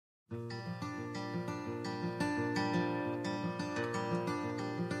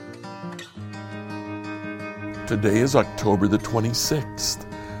Today is October the 26th.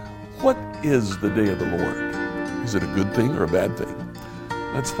 What is the day of the Lord? Is it a good thing or a bad thing?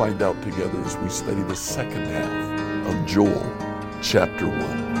 Let's find out together as we study the second half of Joel chapter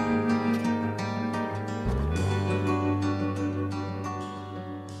 1.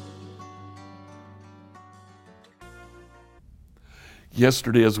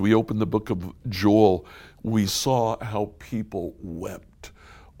 Yesterday, as we opened the book of Joel, we saw how people wept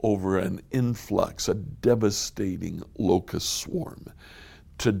over an influx, a devastating locust swarm.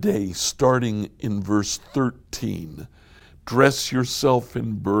 Today, starting in verse 13, dress yourself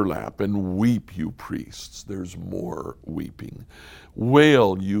in burlap and weep, you priests. There's more weeping.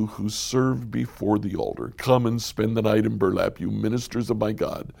 Wail, you who serve before the altar. Come and spend the night in burlap, you ministers of my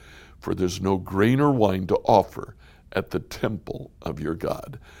God, for there's no grain or wine to offer at the temple of your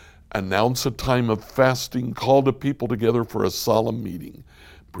God. Announce a time of fasting, call the people together for a solemn meeting.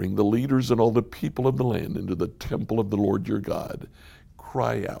 Bring the leaders and all the people of the land into the temple of the Lord your God.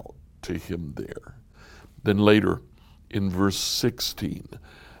 Cry out to him there. Then later, in verse 16,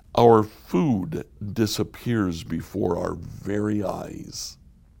 our food disappears before our very eyes.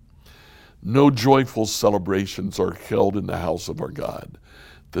 No joyful celebrations are held in the house of our God.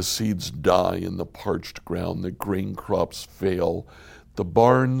 The seeds die in the parched ground, the grain crops fail, the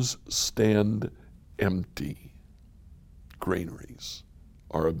barns stand empty. Granaries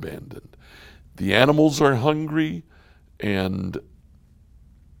are abandoned. The animals are hungry, and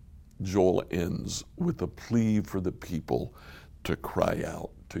Joel ends with a plea for the people to cry out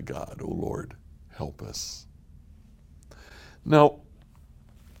to God, "O Lord, help us." Now,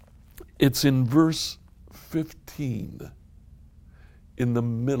 it's in verse 15, in the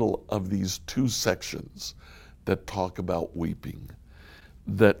middle of these two sections that talk about weeping,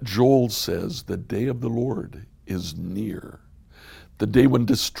 that Joel says the day of the Lord is near. The day when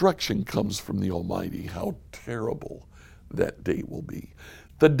destruction comes from the Almighty, how terrible that day will be.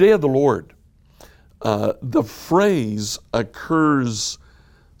 The day of the Lord, the phrase occurs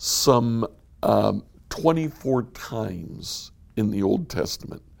some 24 times in the Old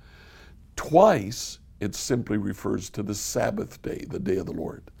Testament. Twice, it simply refers to the Sabbath day, the day of the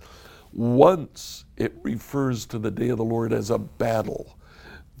Lord. Once, it refers to the day of the Lord as a battle.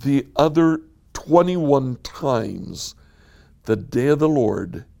 The other 21 times, the day of the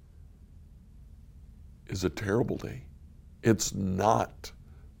Lord is a terrible day. It's not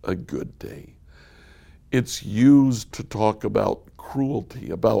a good day. It's used to talk about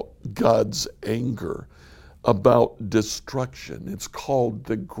cruelty, about God's anger, about destruction. It's called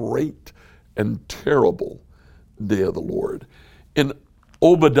the great and terrible day of the Lord. In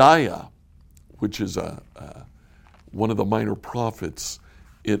Obadiah, which is one of the minor prophets,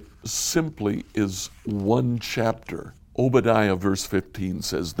 it simply is one chapter. Obadiah verse 15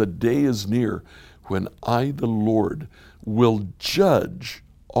 says, "The day is near when I, the Lord, will judge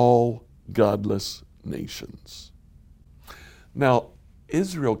all godless nations." Now,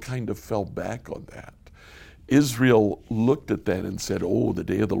 Israel kind of fell back on that. Israel looked at that and said, "Oh, the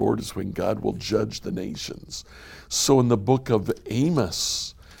day of the Lord is when God will judge the nations." So in the book of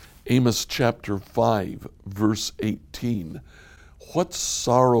Amos, Amos chapter 5, verse 18, "What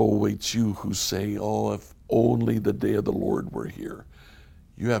sorrow awaits you who say, 'Oh, if only the day of the Lord were here.'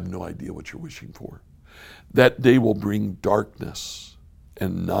 You have no idea what you're wishing for. That day will bring darkness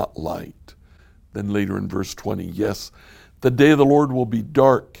and not light." Then later in verse 20, "Yes, the day of the Lord will be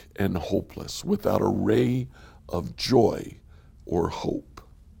dark and hopeless, without a ray of joy or hope."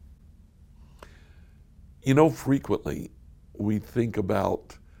 You know, frequently we think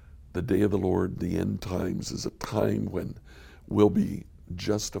about the day of the Lord, the end times, as a time when we'll be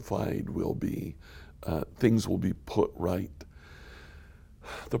justified, things will be put right.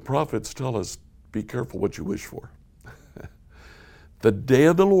 The prophets tell us, be careful what you wish for. The day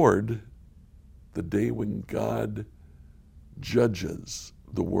of the Lord, the day when God judges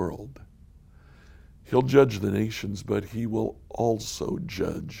the world. He'll judge the nations, but he will also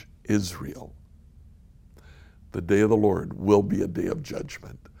judge Israel. The day of the Lord will be a day of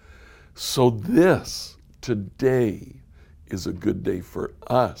judgment. So today is a good day for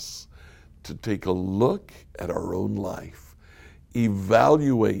us to take a look at our own life,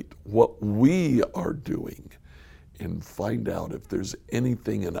 evaluate what we are doing, and find out if there's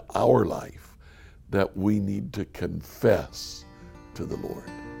anything in our life that we need to confess to the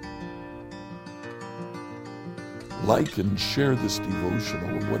Lord. Like and share this devotional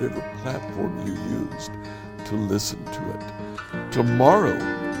on whatever platform you used to listen to it. Tomorrow,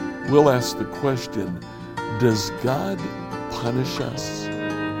 we'll ask the question, does God punish us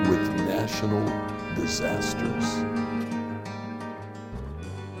with national disasters?